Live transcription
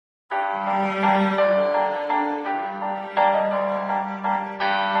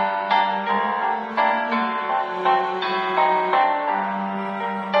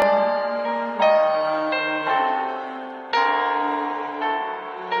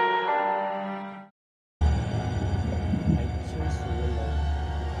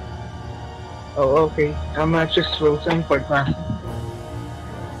Oh, okay. Just frozen for class.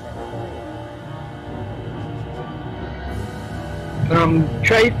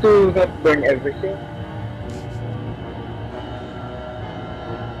 Try to not burn everything.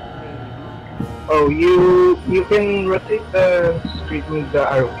 Maybe. Oh, you can rotate the screen with the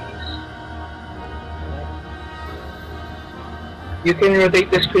arrow keys. What? You can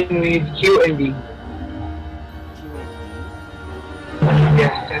rotate the screen with Q and D. Q and D?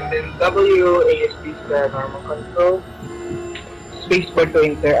 Yes, and then W ASD is the normal control. Spacebar to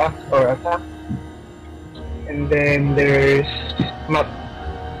interact or attack. And then there's map.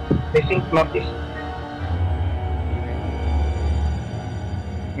 I think map is.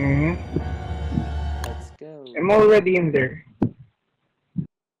 You ready? Let's go. I'm already in there.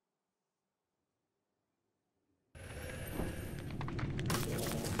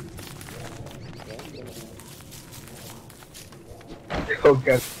 Ready? Oh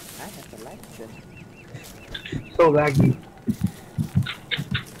god, I have a license. so laggy.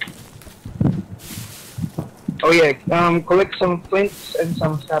 Oh yeah, collect some flints and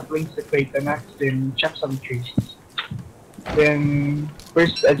some saplings to create an axe, then chop some trees. Then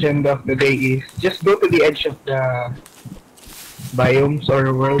first agenda of the day is just go to the edge of the biomes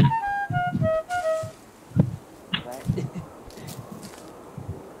or world. What?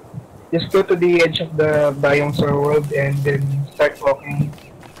 Just go to the edge of the biomes or world and then start walking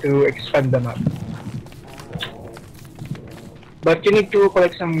to expand the map. Oh. But you need to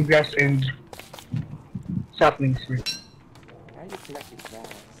collect some grass and saplings first. I already collected grass.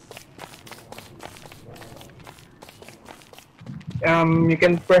 You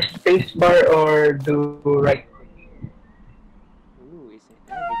can press spacebar or do right. Ooh, it's an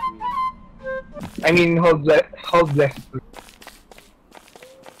evergreen. I mean hold left. Hold left. Ooh,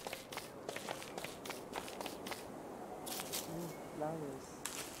 flowers.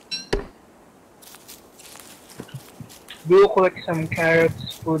 Do collect some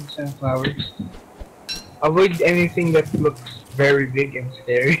carrots, foods, and flowers. Avoid anything that looks very big and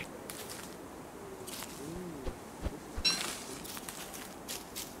scary. Ooh, this is interesting.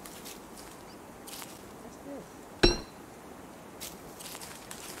 What's this?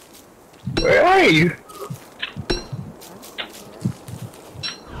 Where are you? I'm somewhere.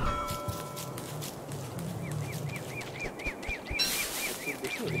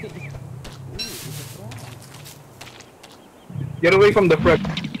 What's he doing? Ooh, it's a frog. Get away from the front.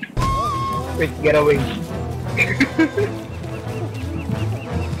 Oh no! Wait, get away.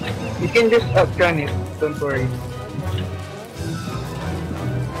 You can just outrun it. Don't worry.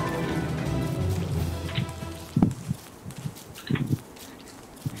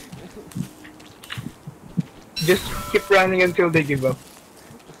 Just keep running until they give up.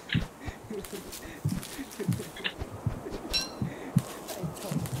 I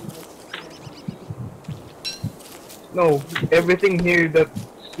thought he was friendly. No, everything here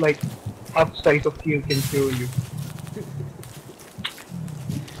that's like half size of you can kill you.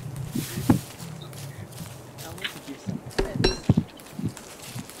 I want to give some pets.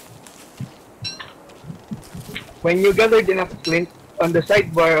 When you gathered enough flint, on the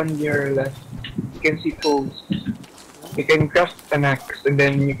sidebar on your left, you can see tools. You Oh, can craft an axe and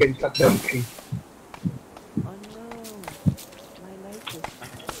then you can cut down trees. oh no! My light was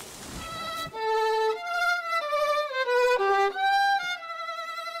out.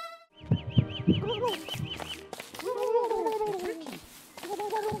 Oh, a turkey!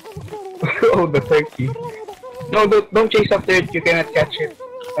 Oh, the turkey. No, don't chase after it. You cannot catch it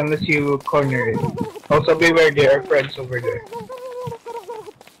unless you corner it. Also, beware, there are friends over there. Ooh,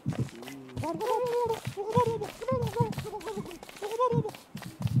 carrot.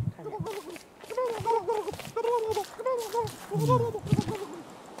 Ooh,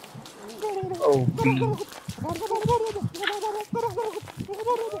 Oh, bee. how do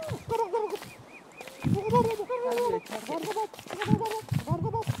you attack it?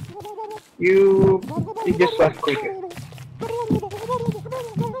 You, you just left click it.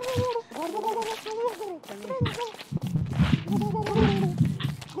 Oh, come here.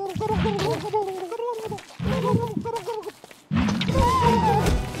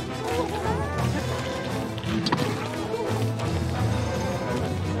 Oh, the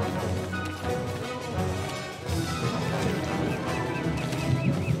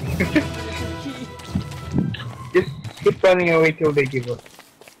turkey! Just keep running away till they give up.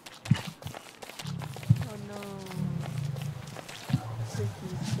 Oh no! Turkey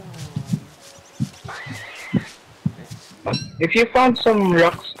is gone. If you found some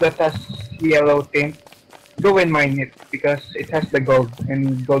rocks that has yellow tint, go and mine it because it has the gold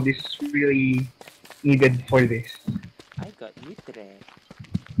and gold is really needed for this. I got nutre.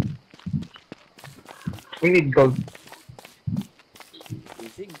 We need gold.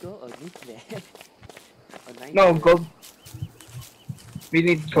 Is it gold or nuclear? Or No, niter? gold. We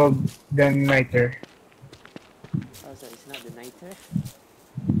need gold, then niter. Oh, so it's not the niter?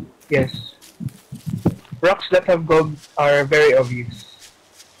 Yes. Rocks that have gold are very obvious.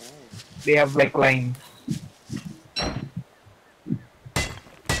 Oh, They have like lines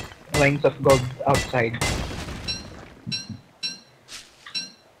of gold outside.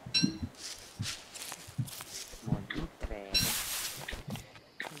 more nuclear.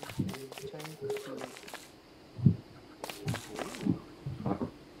 I'm trying to. Ooh,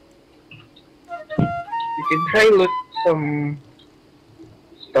 You can try loot some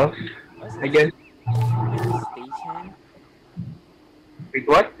stuff, what's I this? guess. There's a station. Wait,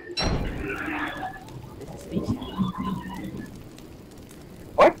 what? There's a station.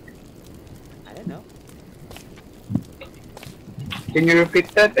 What? I don't know. Can you repeat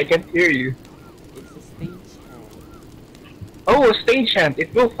that? I can't hear you. It's a station. Oh, stage hand.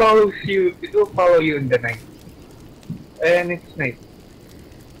 It will follow you. It will follow you in the night. And it's night.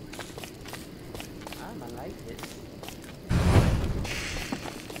 I like this.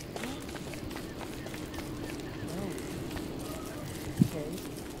 Oh, okay.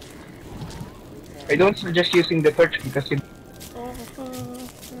 I don't suggest using the torch because you. Oh, oh, oh, oh,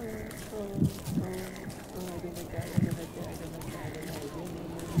 oh, I don't like that, I don't like that, I don't like that, I don't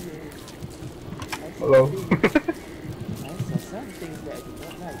like that. I saw Hello. things. I saw some things that I did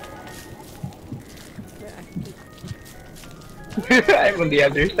not like. Where I'm on the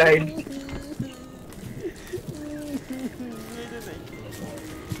other I side. don't like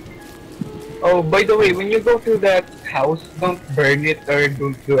Oh, by the way, when you go to that house, don't burn it or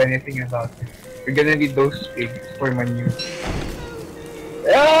don't do anything about it. You're gonna need those pigs for manure.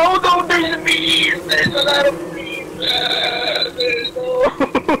 Oh no, there's bees! There's a lot of bees! There's no...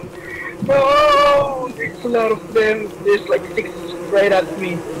 No! There's a lot of them. There's like 6 right at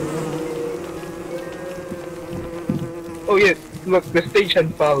me. Oh yeah, look, the station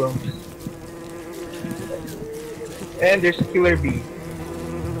follows. And there's a killer bee.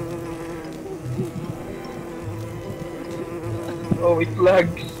 Oh, it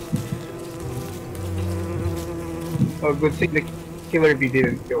lags. Oh, good thing the killer bee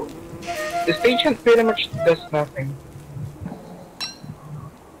didn't go. The station pretty much does nothing.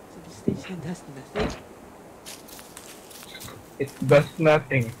 So the station does nothing? It does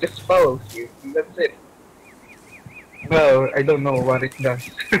nothing. It just follows you. And that's it. Well, I don't know what it does.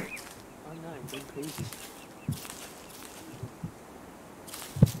 Oh no, I'm going crazy.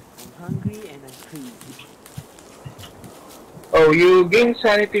 I'm hungry and I'm crazy. Oh, you gain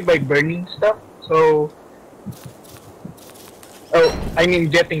sanity by burning stuff, so... Oh, I mean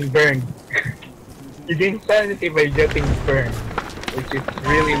getting burned. You gain sanity by getting burned, which is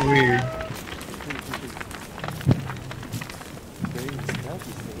really weird. Burning stuff,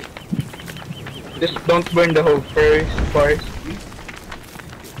 you say? Just don't burn the whole forest.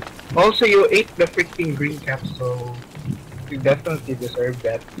 Also, you ate the freaking green cap, so you definitely deserve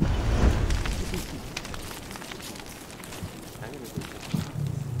that. I'm gonna do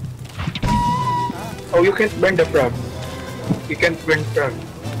that. Oh, you can't burn the frog. You can't burn frog.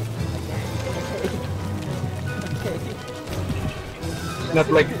 Okay. It's not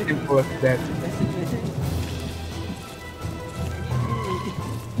like simple as that.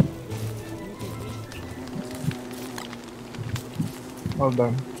 Hold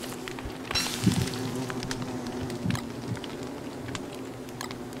on.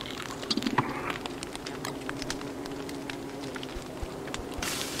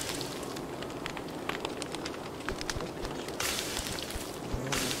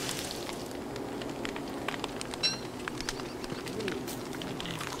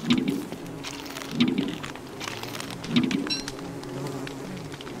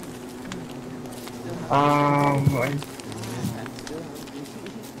 I-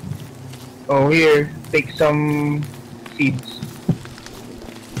 Oh, here, take some seeds.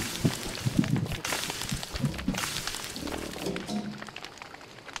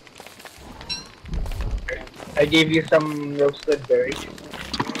 I gave you some roasted berries.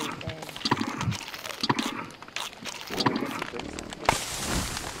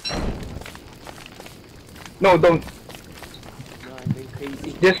 No, don't. No, I'm going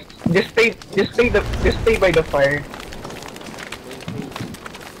crazy. Just stay by the fire. Going crazy.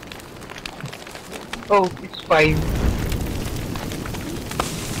 Oh, it's fine.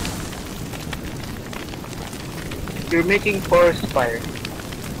 You're making forest fire.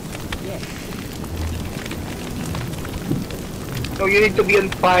 Yes. So you need to be on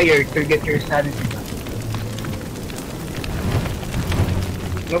fire to get your sanity back.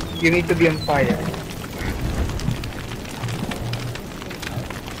 Nope, you need to be on fire.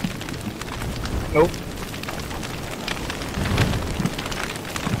 Nope.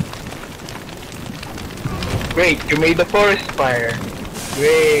 Great, you made the forest fire.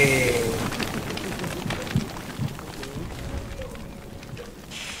 Great.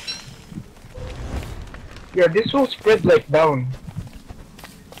 Yeah, this will spread like down.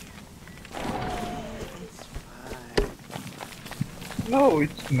 It's fine. No,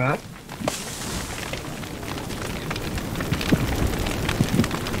 it's not.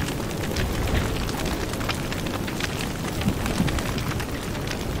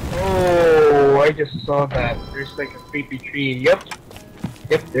 Oh, I just saw that. There's like a creepy tree. Yep.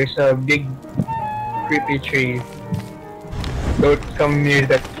 Yep, there's a big creepy tree. Don't come near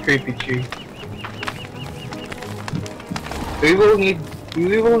that creepy tree. We will need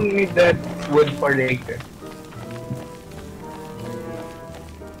that wood for later.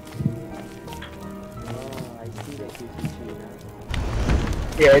 Oh, I see that creepy tree now.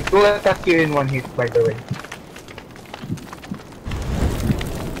 Yeah, it will attack you in one hit, by the way.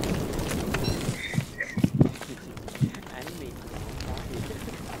 Anime.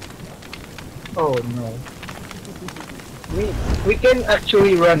 Oh no. We can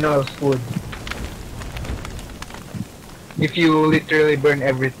actually run out of wood. If you literally burn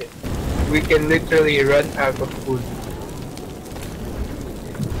everything. We can literally run out of food.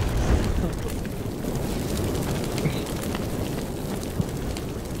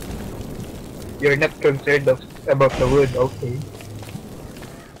 You're not concerned about the wood, okay.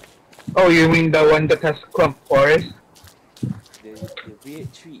 Oh, you mean the one that has clump forest? The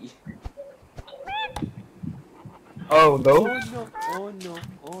weird tree. Oh, Oh those? no! Oh no!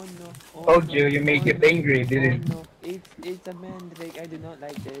 Oh no! Oh Told no! you, you make it angry, Oh didn't you? no! It's a mandrake. I do not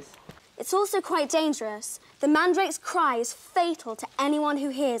like this. It's also quite dangerous. The mandrake's cry is fatal to anyone who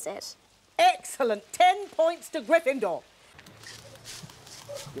hears it. Excellent! 10 points to Gryffindor.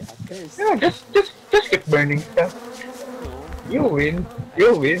 Yeah, at first. Yeah, just keep burning stuff. No. You win.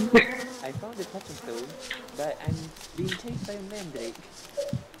 You win. I found the touching stone, but I'm being chased by a mandrake.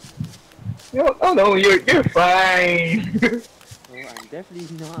 No, oh no, you're fine. Oh, I'm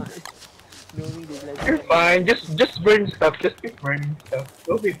definitely not. Knowing this, let's You're fine. Just burn stuff. Just keep burning stuff.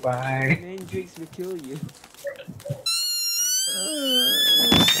 You'll be fine. Mandrakes will kill you.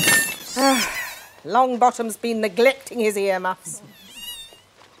 Longbottom's been neglecting his earmuffs.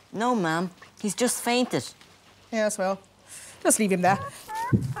 No, ma'am. He's just fainted. Yes, well, just leave him there.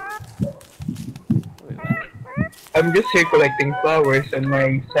 Wait, what? I'm just here collecting flowers and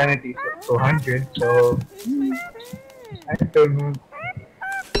my sanity is at 200, so I don't know.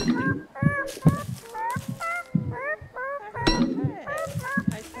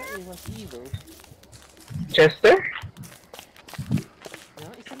 I thought it was evil. Chester? No,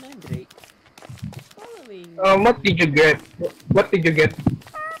 it's a mandrake. It's following. What did you get? What did you get?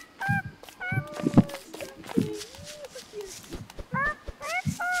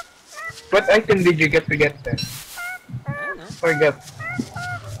 What item did you get to get that? I don't know. Forget.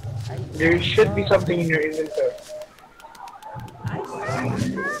 I There should be something in your inventory.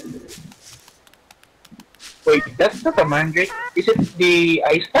 Wait, that's not a mandrake. Is it the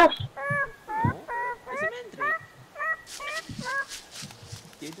ice staff? No, it's a mandrake.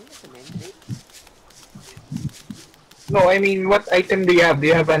 You know it's a mandrake? No, I mean, what item do you have? Do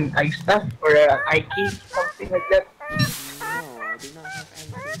you have an ice staff or an eye key? Something like that? No, I do not have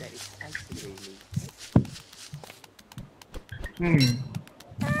anything that is activated.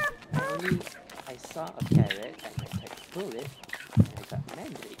 I saw a carrot and I tried to pull it and I got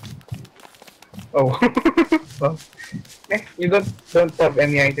mandrake. Oh. Well, you don't have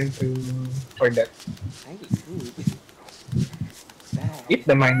any item for that. I need food. Bad. Eat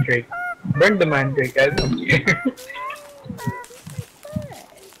the mandrake. Burn the mandrake, I don't care.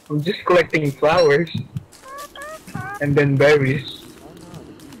 I'm just collecting flowers. And then berries. Oh no,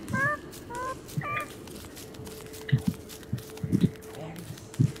 the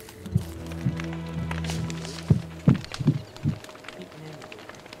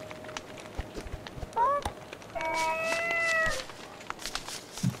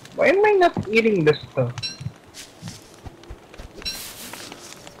Why am I not eating this stuff?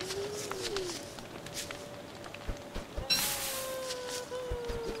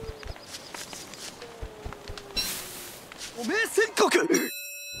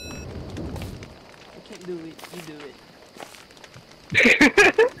 I can't do it, you do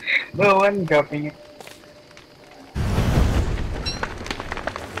it. No one dropping it.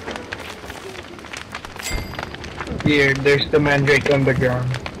 Here, there's the mandrake on the ground.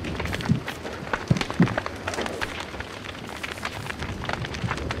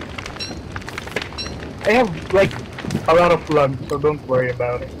 I have like a lot of luck, so don't worry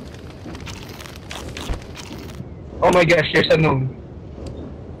about it. Oh my gosh, there's a gnome.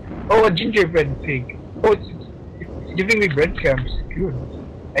 Oh, a gingerbread pig. Oh, it's giving me breadcrumbs. Good.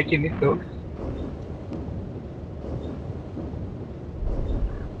 I can eat those.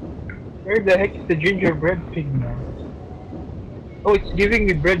 Where the heck is the gingerbread pig now? Oh, it's giving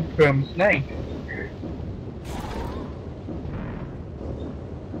me breadcrumbs. Nice.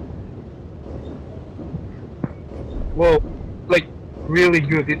 Whoa, like really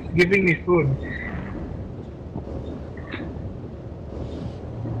good. It's giving me food.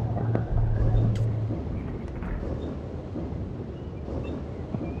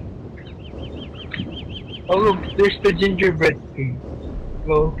 Oh look, there's the gingerbread pig.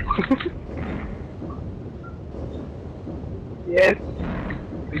 Go. Yes,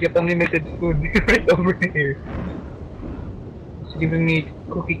 we get unlimited food right over here. It's giving me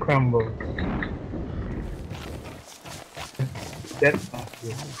cookie crumble. That's not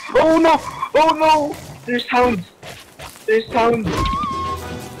good. Oh no! Oh no! There's sounds! There's sounds!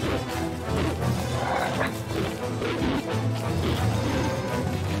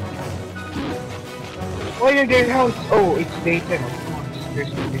 Why are there sounds? Oh, it's daytime, of course.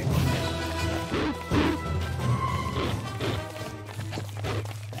 There's no day.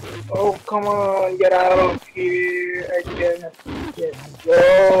 Oh, come on, get out of here. I cannot get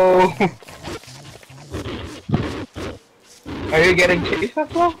go. Are you getting chased as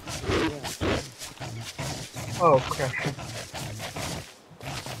well? Oh crap.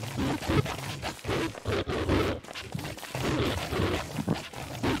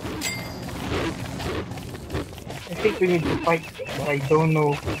 I think we need to fight them, but I don't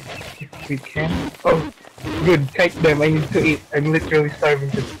know if we can. Oh, good, fight them. I need to eat. I'm literally starving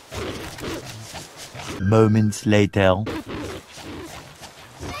to. Moments later.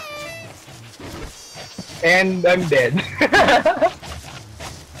 And I'm dead.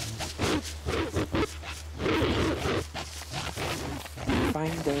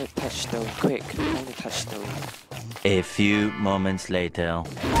 Find the touchstone, quick. Find the touchstone. A few moments later.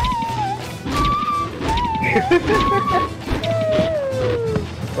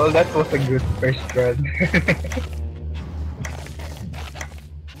 Well, that was a good first run.